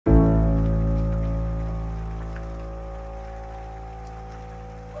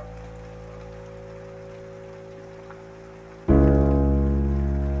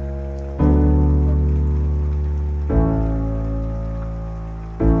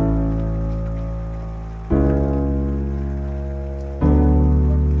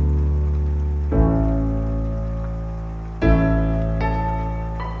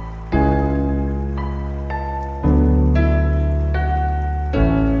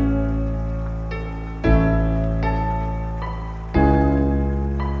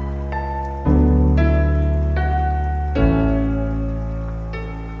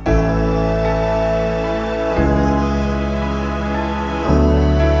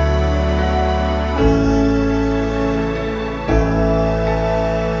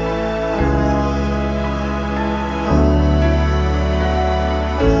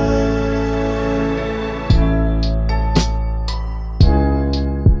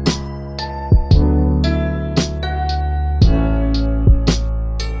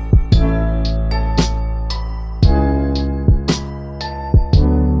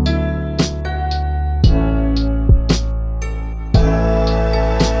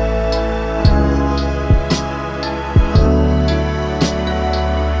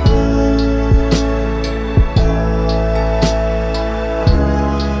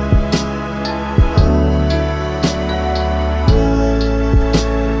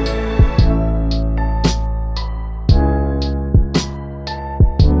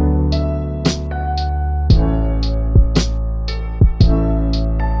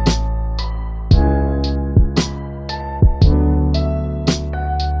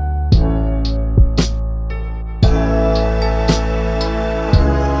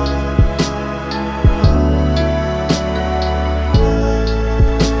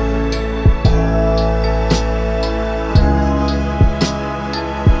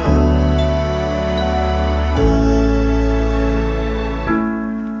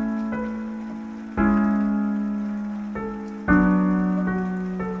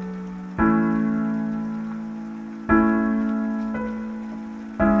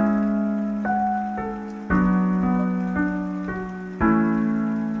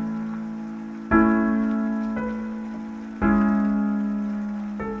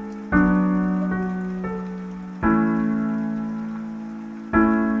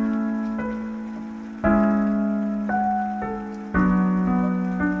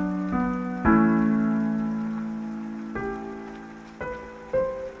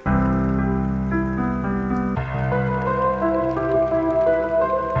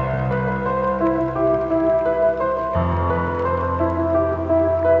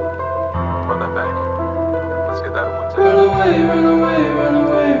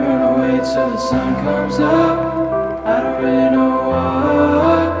till the sun comes up. I don't really know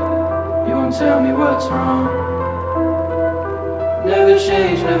what. You won't tell me what's wrong. Never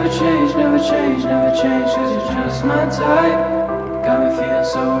change, never change, never change, never change, 'cause you're just my type. Got me feeling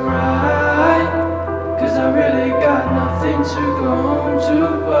so right, 'cause I really got nothing to go home to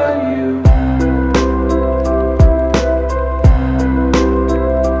but you.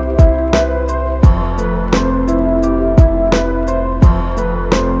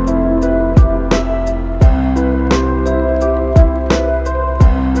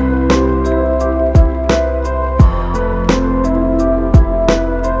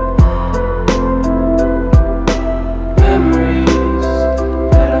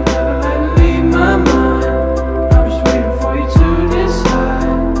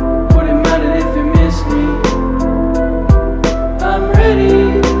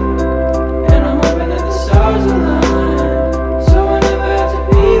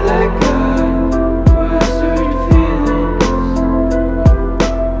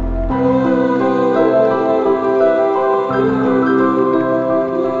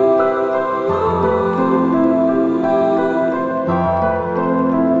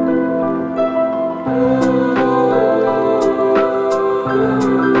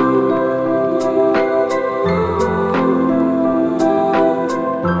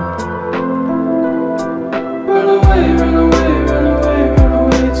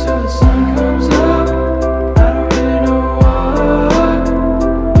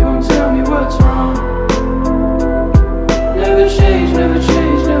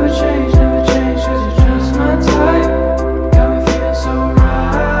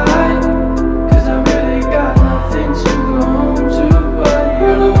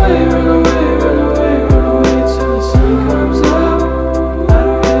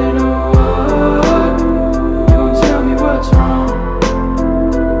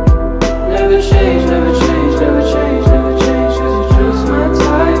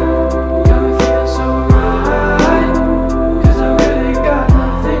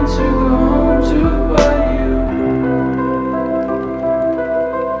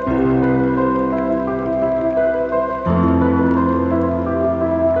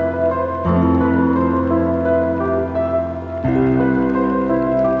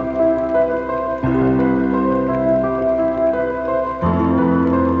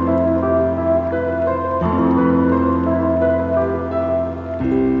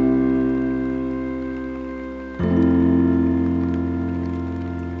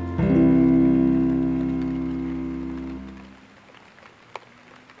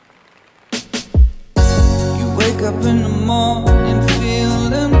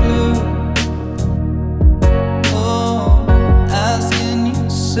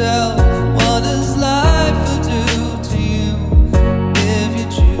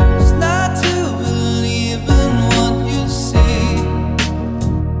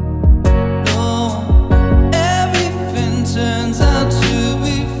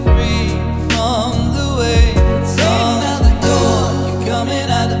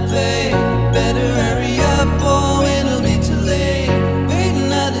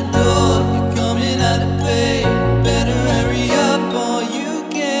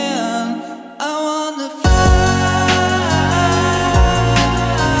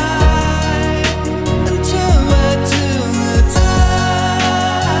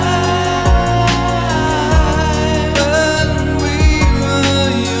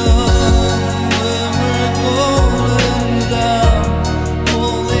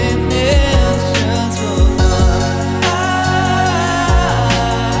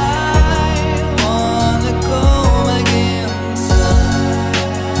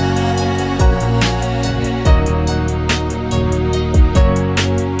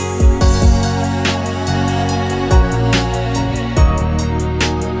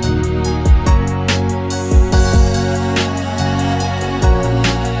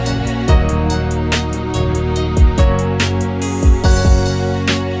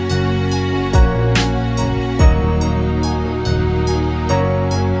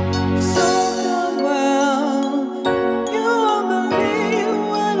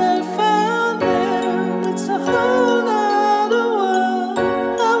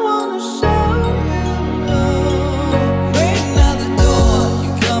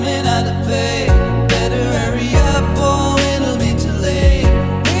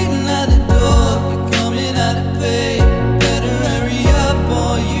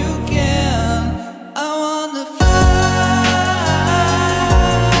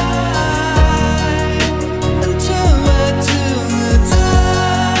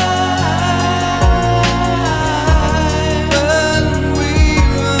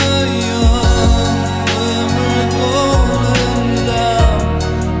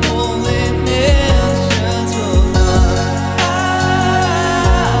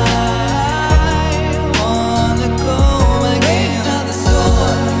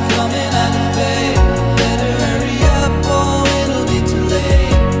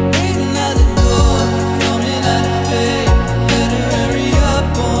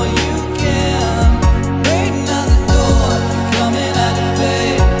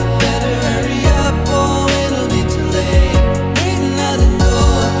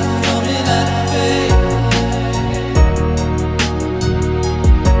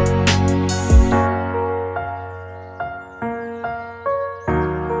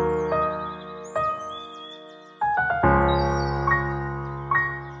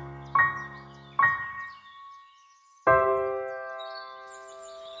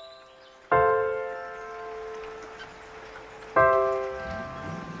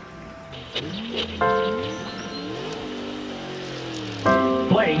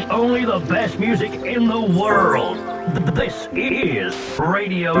 only the best music in the world. This is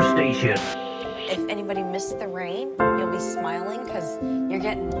Radio Station. If anybody missed the rain, you'll be smiling because you're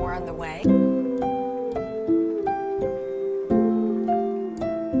getting more on the way.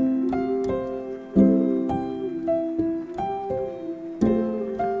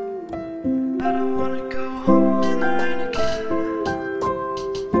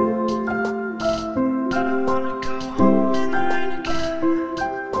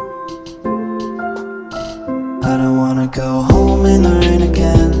 Go home in the rain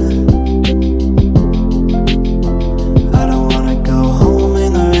again. I don't wanna go home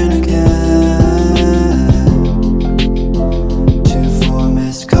in the rain again. 2-4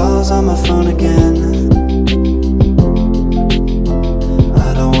 missed calls on my phone again.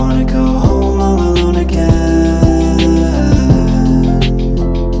 I don't wanna go home all alone again.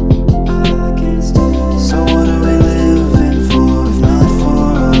 So what are we living for if not for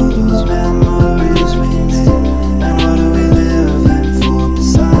all those memories we made? And what are we living for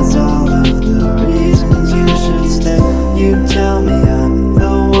besides all of the reasons you should stay? You tell me I'm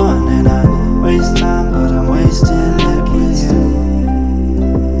the one and I waste time, but I'm wasting it with you.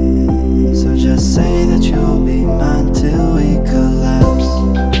 So just say that you'll be mine till we collapse.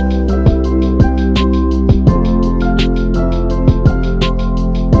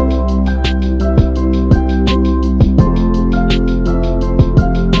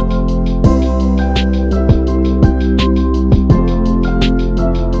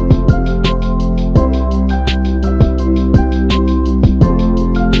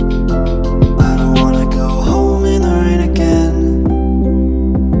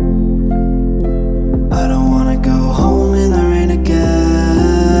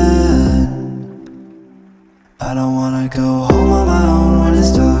 I don't wanna go home on my own when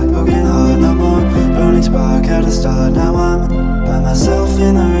it's dark. Broken heart, no more burning spark at the start. Now I'm by myself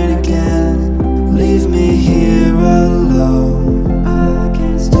in the rain again. Leave me here alone.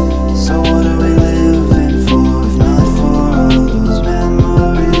 So what are we living for if not for all those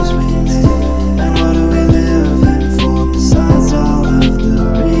memories we made? And what are we living for besides all of the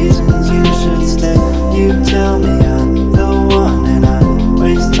reasons you should stay? You tell me I'm the one and I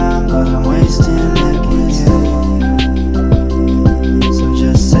waste time, but I'm wasting it with you. So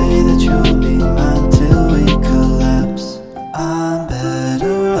just say that you'll be mine till we collapse. I'm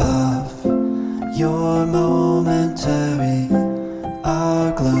better off, you're momentary.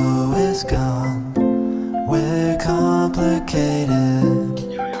 Our glow is gone, we're complicated.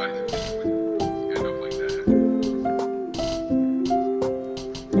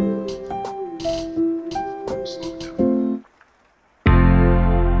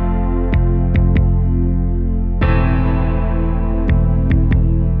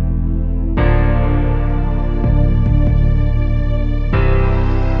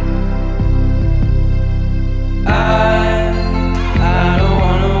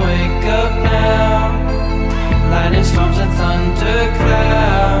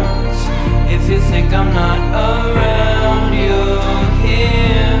 I'm not around, you'll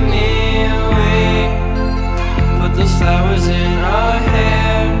hear me wait. Put those flowers in our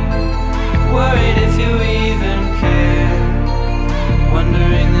hair, worried if you even care.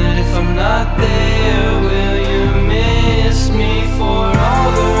 Wondering that if I'm not there, will you miss me for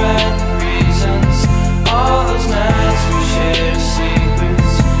all the right reasons? All those nights we shared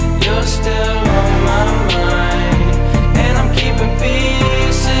secrets, you're still on my mind. And I'm keeping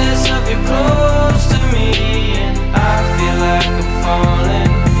pieces of your clothes to me, and I feel like I'm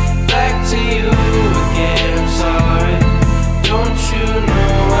falling back to you again. I'm sorry, don't you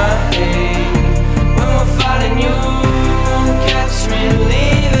know I hate when we're fighting? You catch me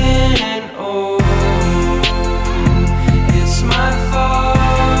leaving, and oh, it's my fault.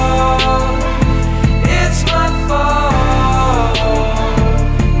 It's my fault.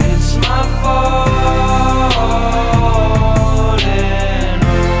 It's my fault, and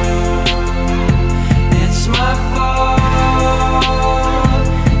oh, it's my fault.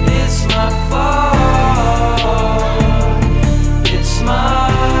 It's my fault. It's my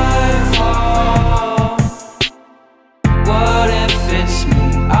fault. What if it's me?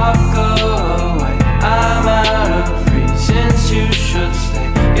 I'll go away. I'm out of reasons you should stay.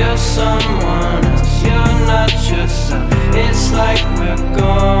 You're someone else, you're not yourself. It's like we're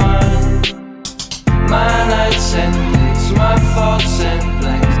gone. My nights and days, my faults and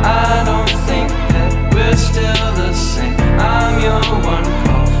blames. I don't think that we're still the same. I'm your one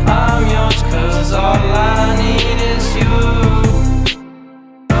call, I'm yours, 'cause all I need is you.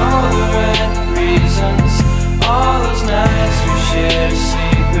 All the right reasons, all those nights we shared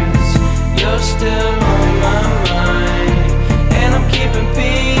secrets, you're still on my mind. And I'm keeping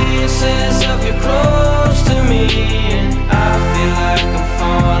peace.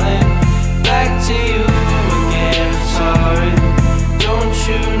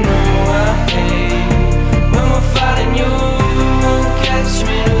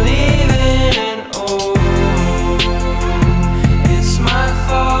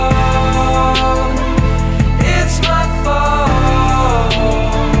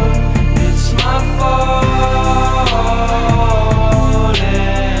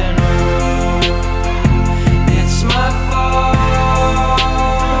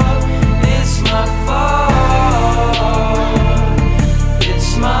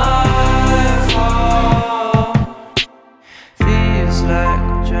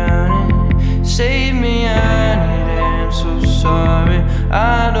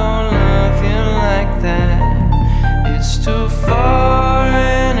 I don't love you like that. It's too far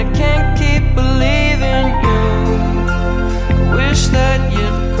and I can't keep believing you. I wish that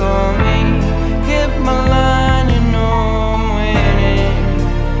you'd call me, hit my line, you know I'm waiting.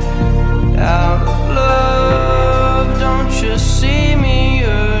 Out of love, don't you see me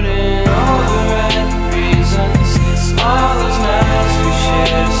hurting over at reasons? All those nights we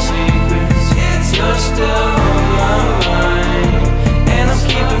shared secrets, you're still on my mind, and I'm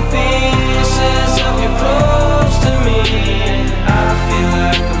keeping pieces of you close to me. I feel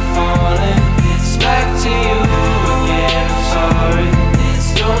like I'm falling back to you again. I'm sorry,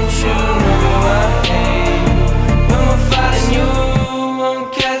 don't you know I hate when we're fighting? You won't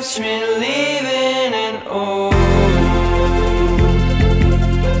catch me leaving, and oh,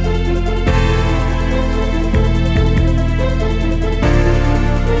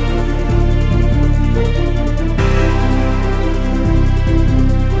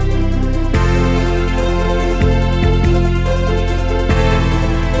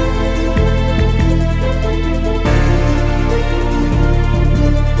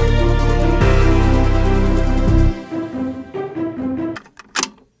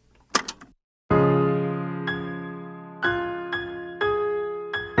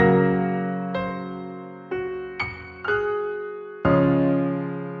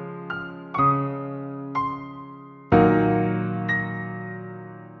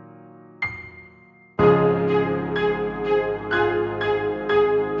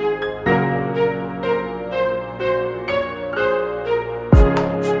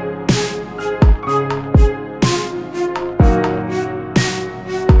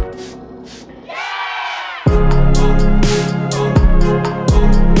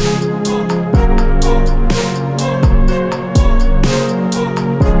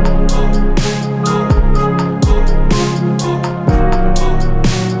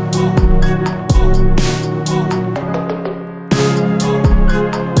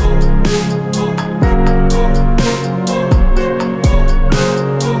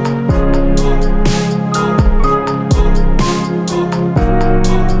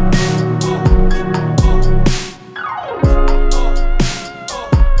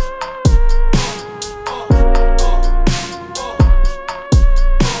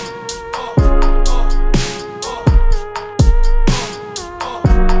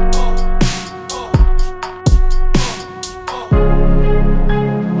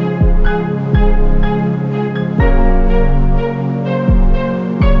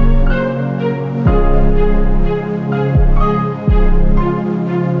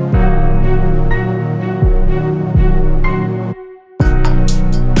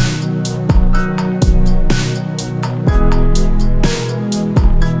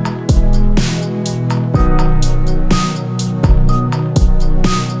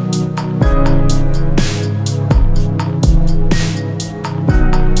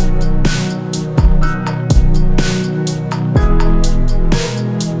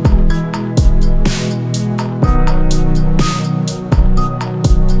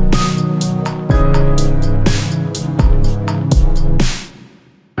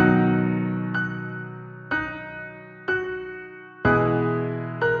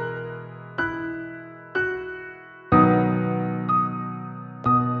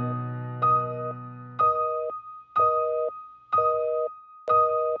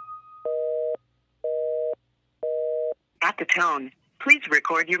 At the tone, please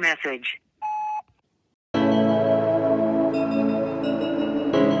record your message.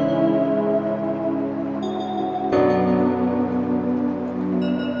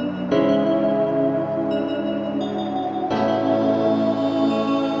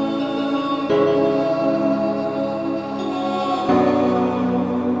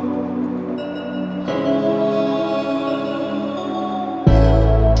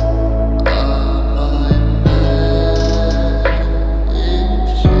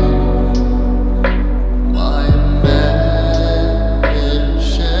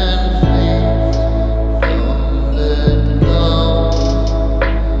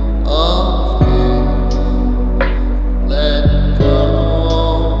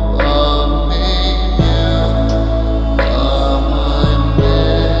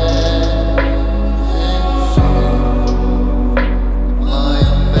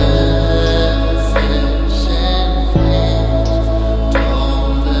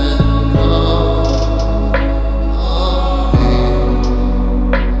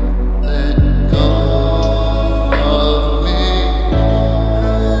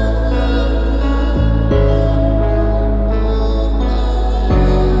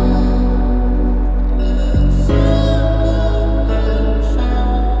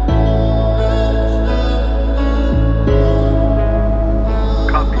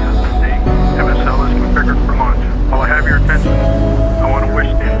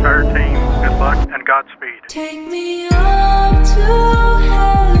 Godspeed. Take me up to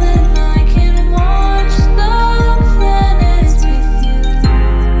heaven, I can watch the planets with you.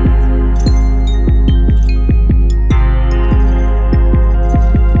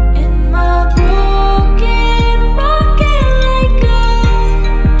 In my broken rocket like a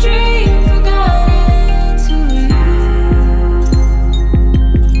dream forgotten to you.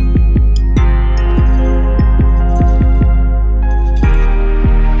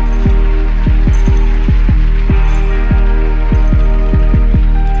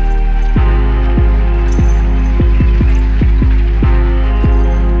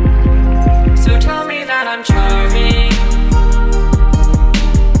 So tell me that I'm charming,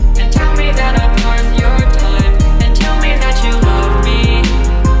 and tell me that I'm worth your time, and tell me that you love me.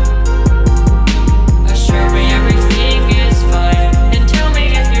 Assure me everything is fine, and tell me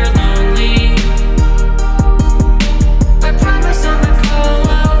if you're lonely. I promise I'ma call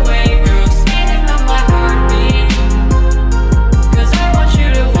away, girl, standing on my heartbeat, 'cause I want you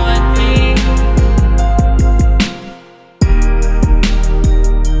to want me.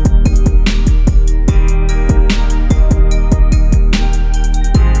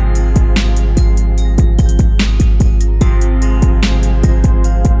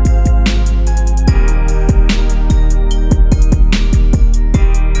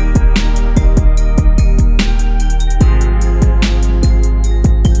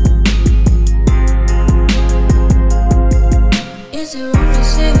 Is it wrong to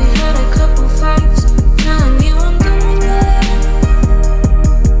say we had a couple fights? Telling me I'm done with that,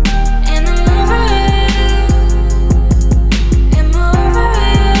 and I'm over it. Am I over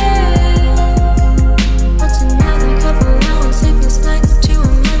it? What's another couple hours, sleepless nights to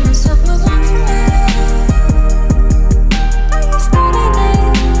remind myself move on from it? Are you started it?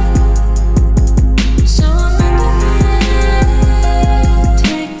 So I'm under it.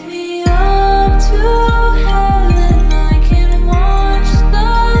 Take me up to heaven, I can watch the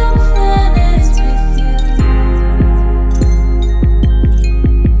planets with you.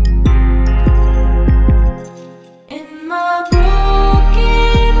 In my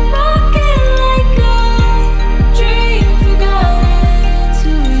broken rocket like a dream forgotten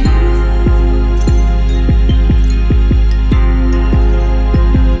to you.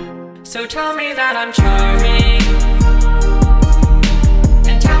 So tell me that I'm charming,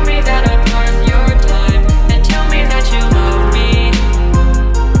 and tell me that I'm worth your time, and tell me that you love me.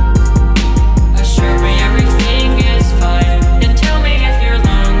 Assure me everything is fine, and tell me if you're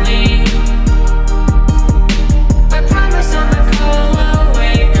lonely. I promise I'ma call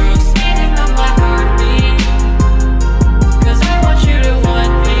away, girl, standing on my heartbeat, 'cause I want you to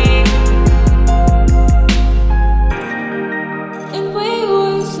want me. And we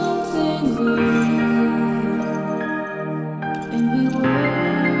were something good, and we were,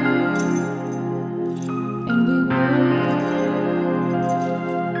 and we were,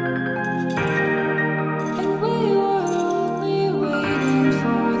 and we were only waiting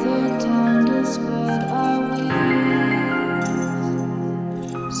for the time to spread our wings,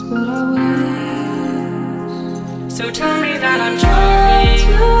 spread our wings. So tell me that I'm charming,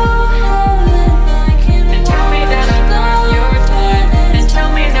 and tell me that I'm worth your time, and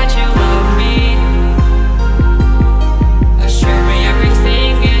tell me that you love me. Assure me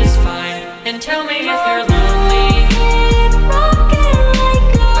everything is fine, and tell me if you're lonely.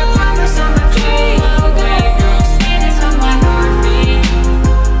 I promise I'ma call away, girl, standing on my heartbeat,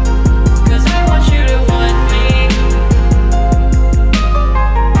 'cause I want you to want me.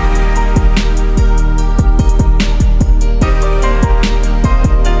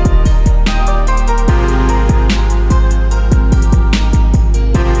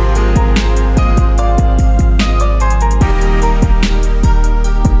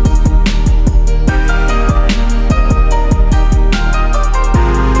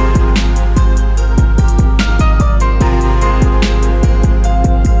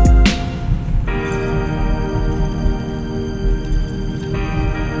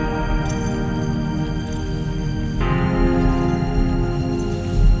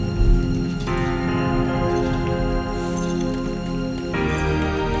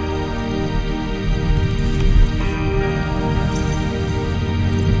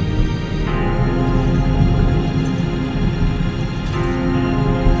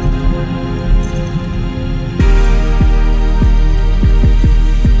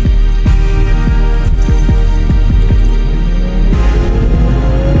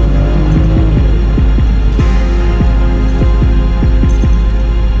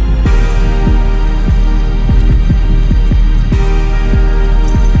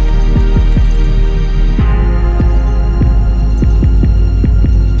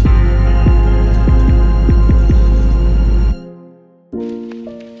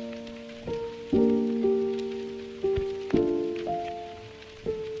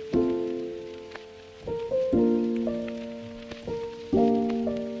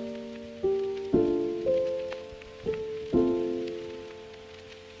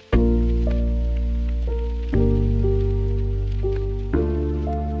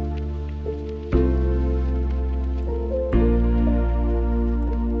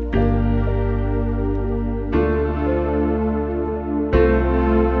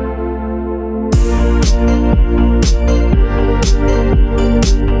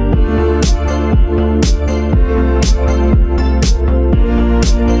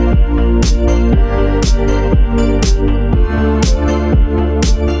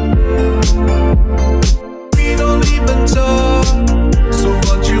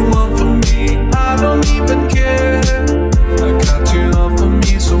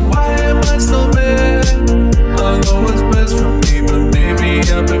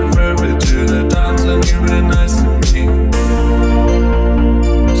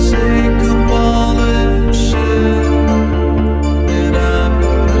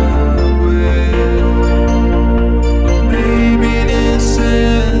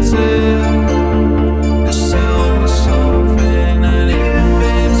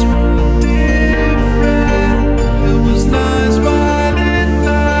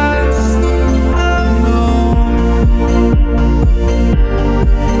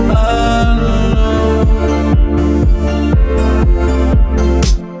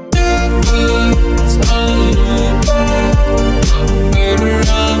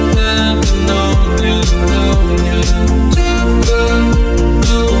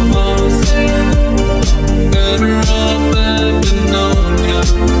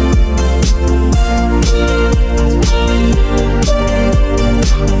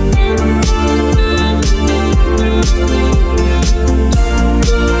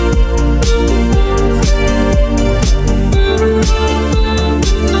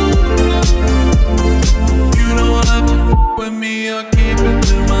 keep it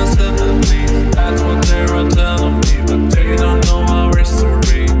to myself at least. That's what they're all telling me, but they don't know our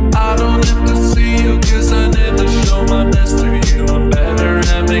history. I don't have to see you, cause I never show my best to you. I'm better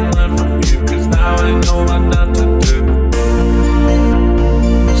having learned from you, cause now I know what not to do.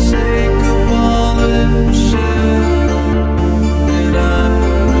 I'm sick of all the shit that I've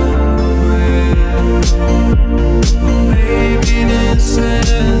been with. Maybe this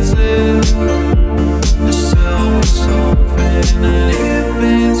is it. The silver something, and if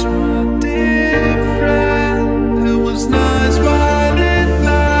things were different, it was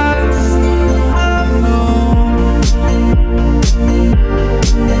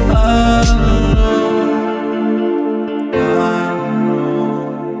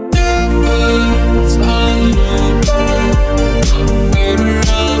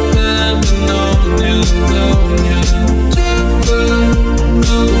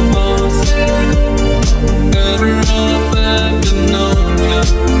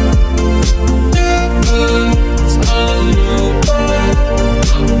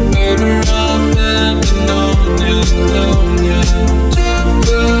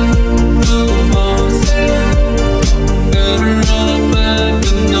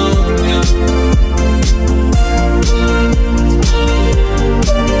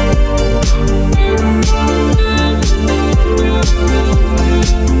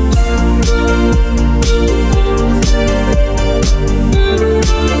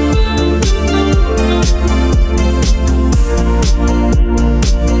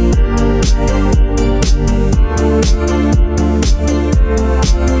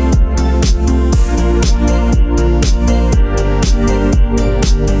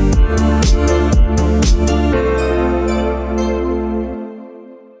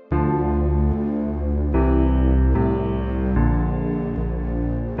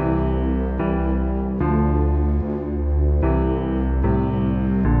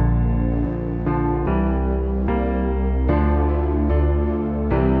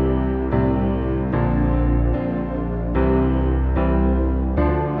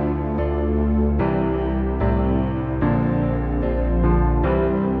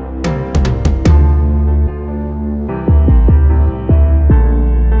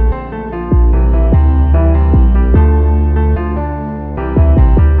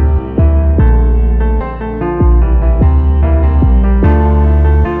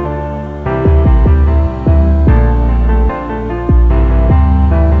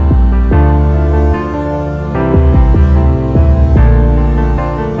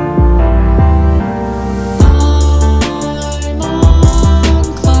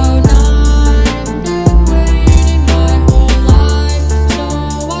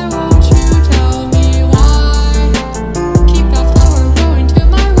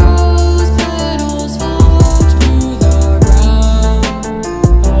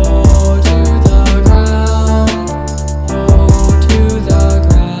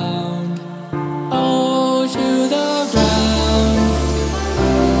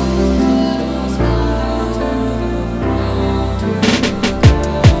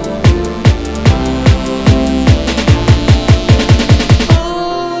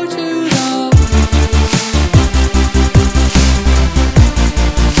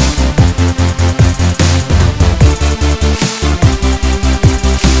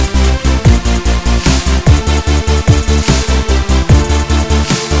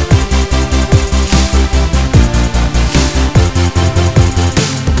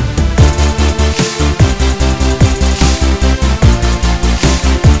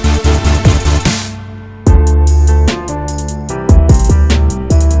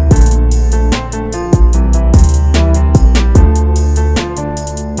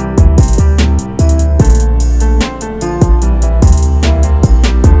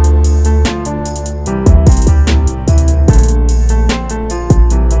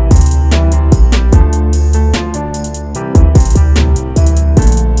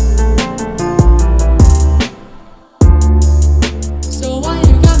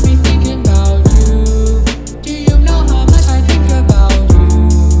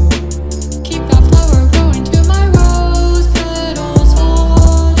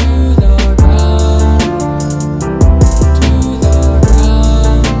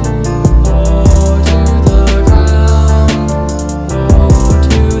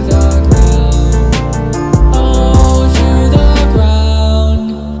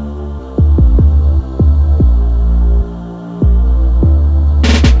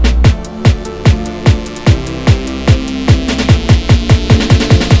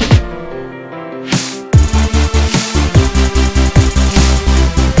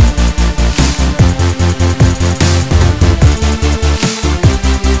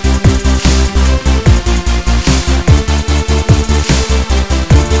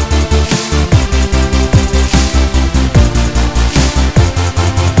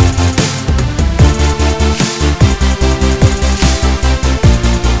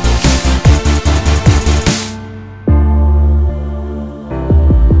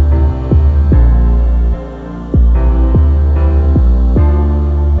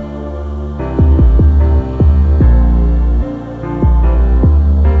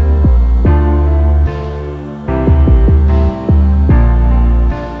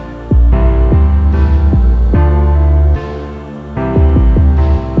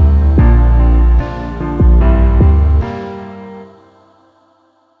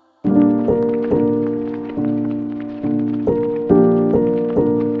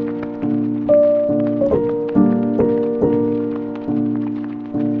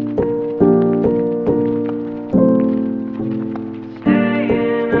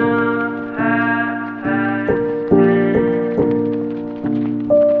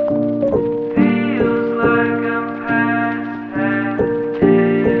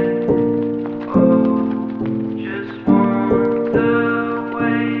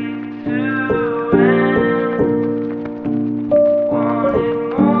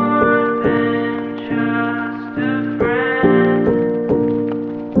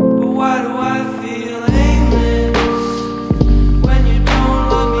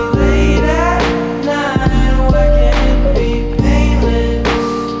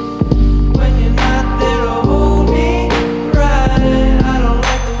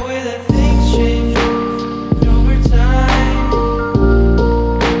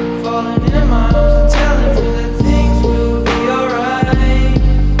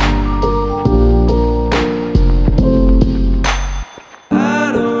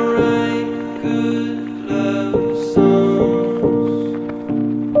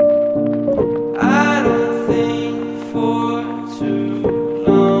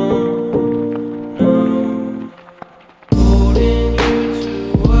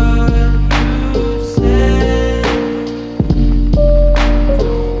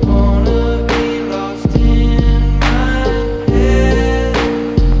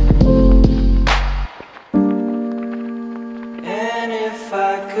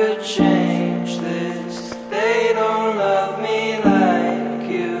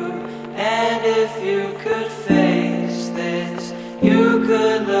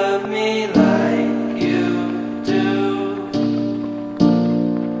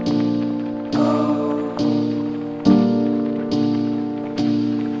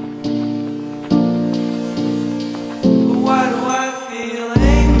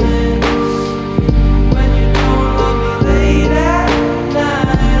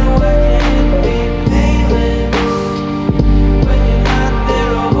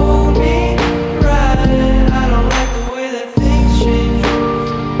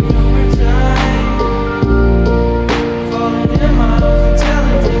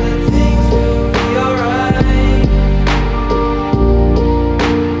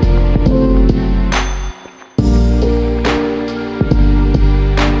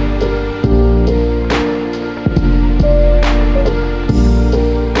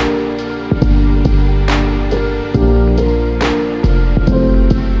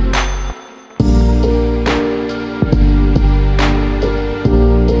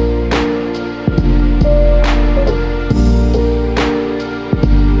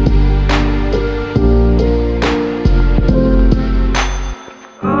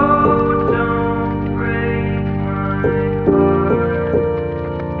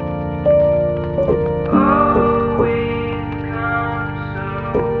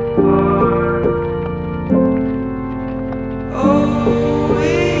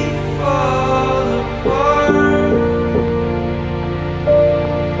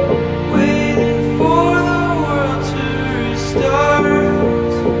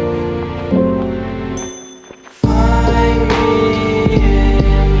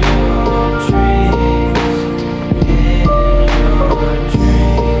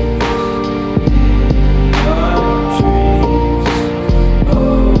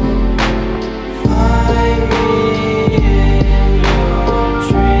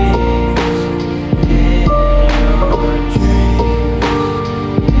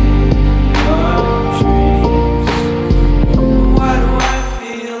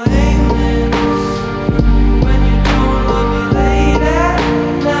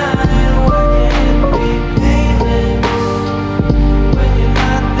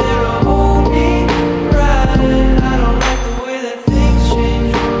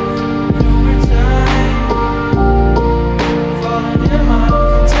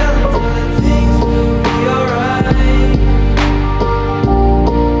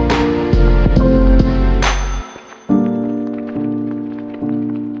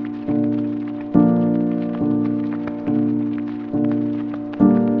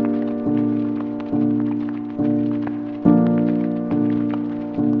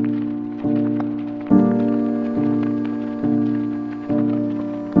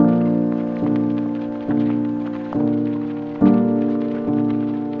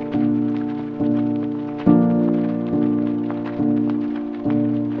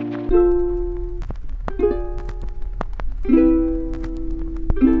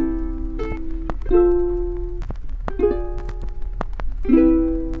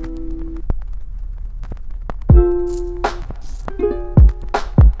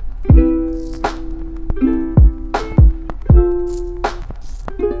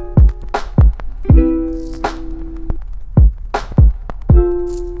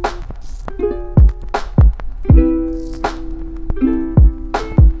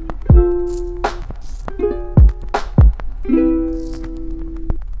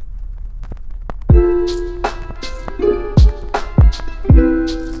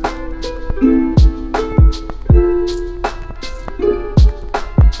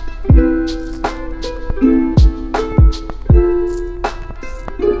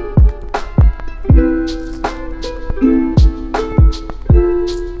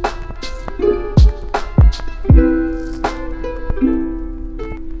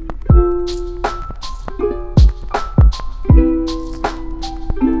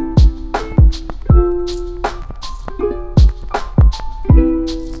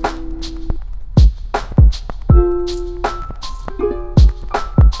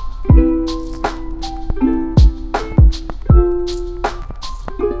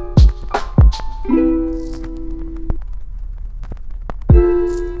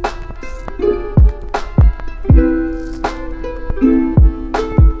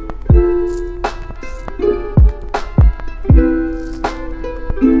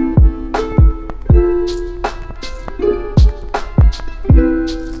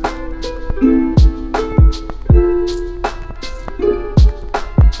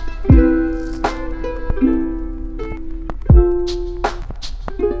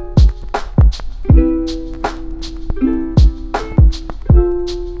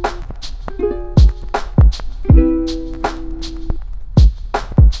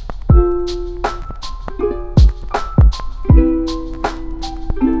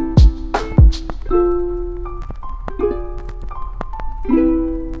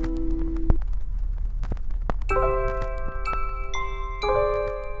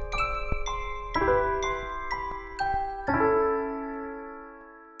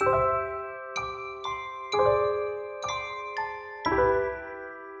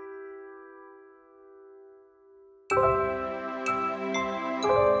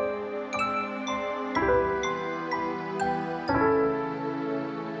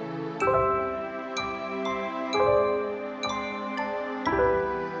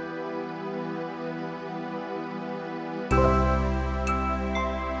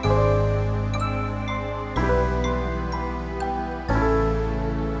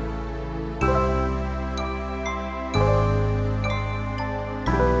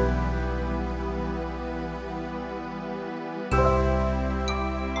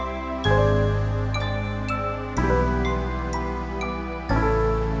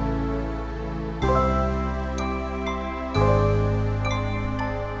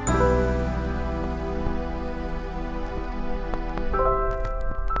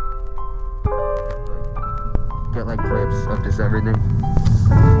like clips of just everything.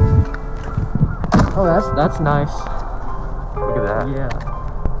 Oh, that's nice. Look at that. Yeah.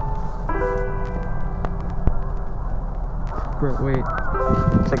 Bro, wait.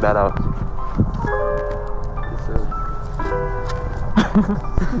 Check that out.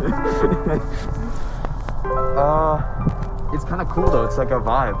 It's kind of cool though. It's like a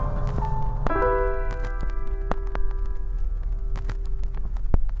vibe.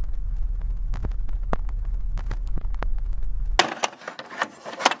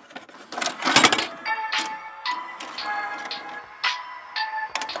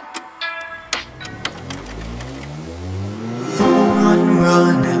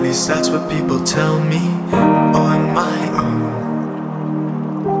 Run, at least that's what people tell me on my own.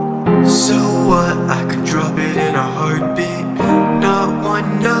 So what, I could drop it in a heartbeat, not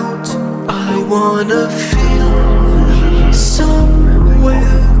one note. I wanna feel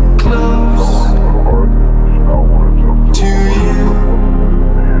somewhere close to you,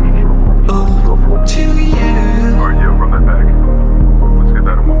 oh, to you. Alright, yeah, run that back. Let's get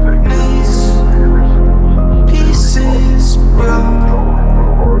that in one take. Pieces broke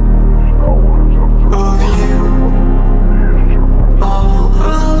of you, all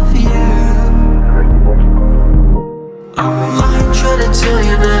of you. I won't lie, try to tell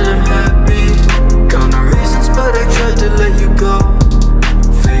you that I'm happy. Got no reasons, but I tried to let you go.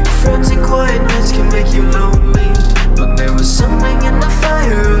 Fake friends and quiet nights can make you lonely, but there was something in the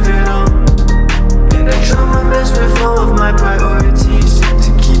fire of it all. And I try my best with all of my priorities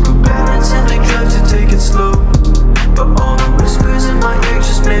to keep a balance and I drive to take it slow. But all the whispers in my ear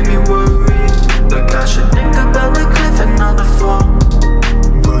just made me worry, like I should think about the cliff and not the fall.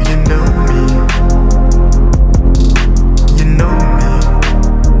 Well, you know me, you know me,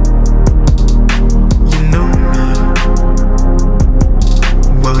 you know me.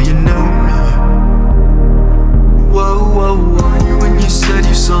 Well, you know me. Whoa, whoa, whoa, you when you said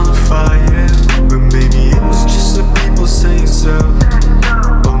you saw the fire, but maybe it was just the people saying so.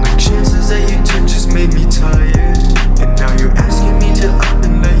 All the chances that you took just made me tired, and now you're asking me to up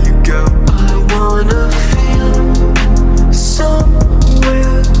and let you go. I wanna feel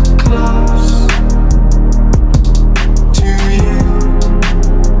somewhere close to you,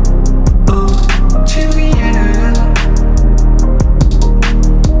 oh, to you.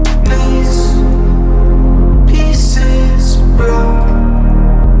 These pieces broke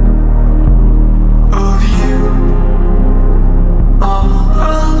of you, all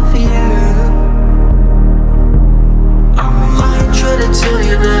of you. I won't lie, try to tell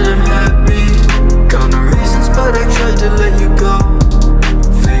you that I'm happy. Got no reasons, but I tried to let you go.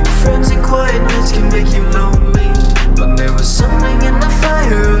 Fake friends and quiet nights can make you lonely, but there was something in the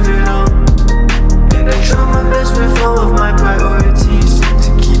fire of it all. And I try my best with all of my priorities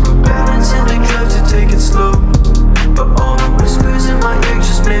to keep a balance and I drive to take it slow. But all the whispers in my ear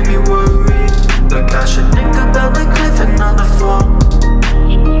just made me worry, like I should think about the cliff and not the fall.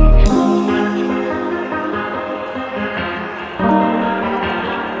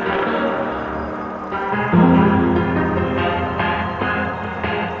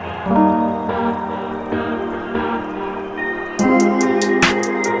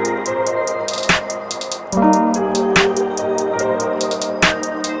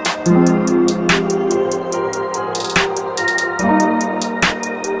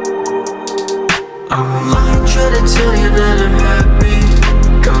 I won't lie, try to tell you that I'm happy.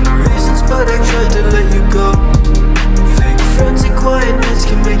 Got no reasons, but I tried to let you go. Fake friends and quiet nights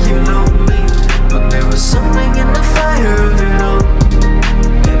can make you lonely, but there was something in the fire of it all.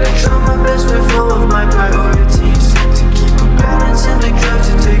 And I try my best with all of my priorities to keep a balance and I drive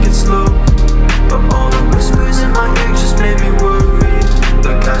to take it slow. But all the whispers in my ear just made me worry,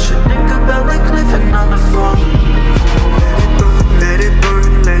 like I should think about the cliff and not the fall. Let it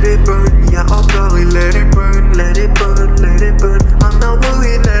burn, let it burn, yeah, I'll probably let it burn, let it burn, let it burn. I'm not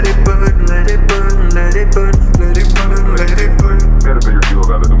worried, let it burn, let it burn, let it burn, let it burn, let it burn. They had a bigger deal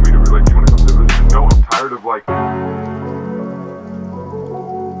about it than we do. Like, you wanna come to this? No, I'm tired of like.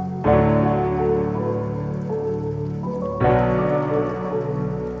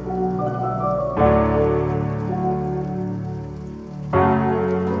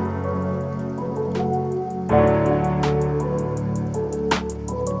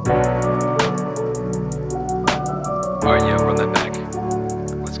 Alright, yeah, run that back.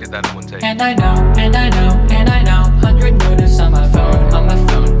 Let's get that in one take. And I know, and I know, and I know 100 notice on my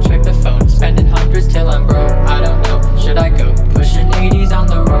phone, check the phone, spending hundreds till I'm broke. I don't know, should I go pushing 80s on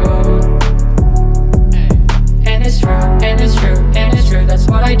the road? And it's true, and it's true, and it's true, that's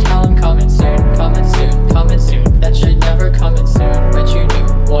what I tell them. Coming soon, coming soon, coming soon. That shit never coming soon, but you knew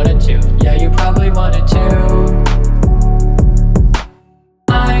what to do. Yeah, you probably wanted to.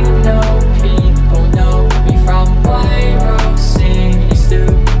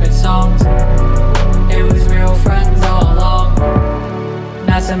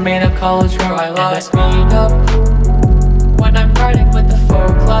 college girl I love. And I speed up when I'm riding with the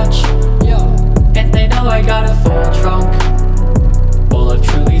full clutch. And they know I got a full trunk full of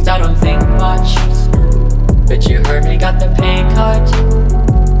Trulies, I don't think much. But you heard me, got the pay cut.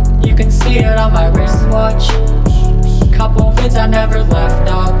 You can see it on my wristwatch. Couple vids I never left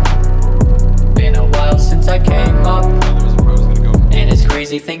up. Been a while since I came up. And it's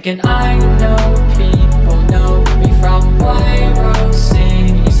crazy thinking I know people know me from White Rose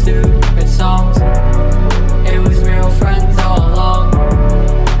singing stupid songs. It was real friends all along.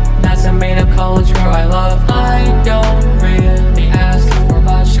 That's a made up college girl I love. I don't really ask for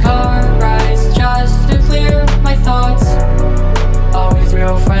much. Car rides just to clear my thoughts. Always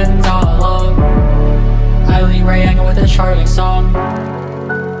real friends all along. Ayli hanging with a charting song.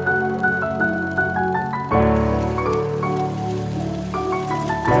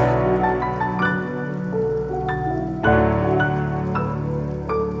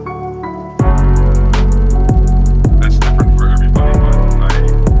 That's different for everybody, but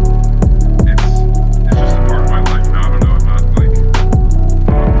it's just a part of my life now. I don't know, I'm not like, you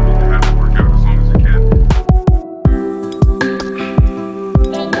have to work out as long as you can.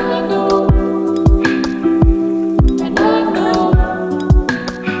 And I know, and I know,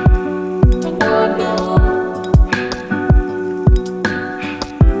 and I know, and I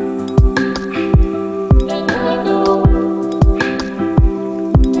know,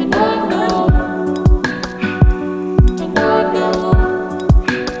 and I know, and I know.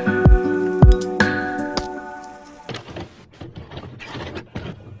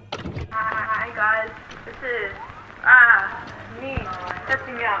 Hi guys, this is me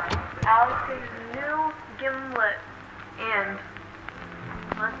testing out Alex's new gimlet and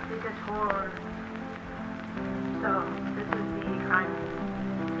let's take a tour. So this is the kind.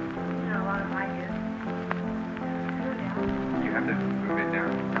 These are a lot of my gifts. You have to move it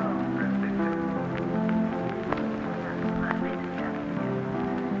down.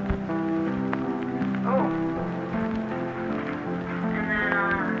 Oh. And then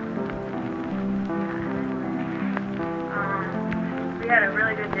we had a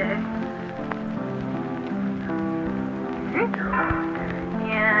really good day.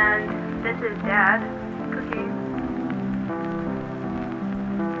 And this is Dad cooking.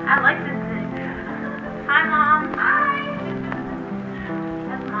 I like this thing. Hi, Mom. Hi.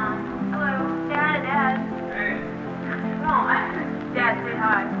 That's Mom. Hello. Dad. Hey. No, Dad, say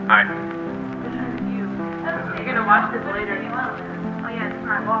hi. Hi. This is you. You're gonna watch this later. Oh yeah, this is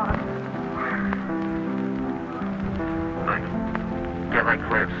my vlog. Like, get like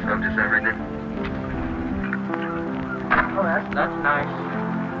clips of just everything. Oh, that's nice.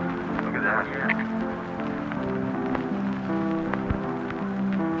 Look at that. Yeah.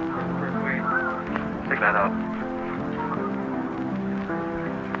 Sweet. Check that out.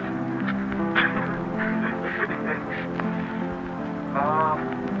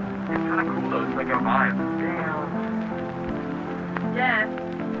 It's kind of cool though. It's like a vibe. Damn. Yes.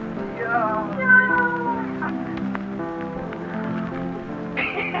 Good job.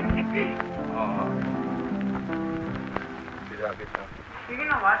 You're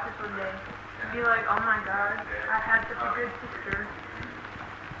gonna watch this one day and be like, oh my god, I had such a good sister.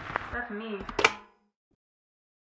 That's me.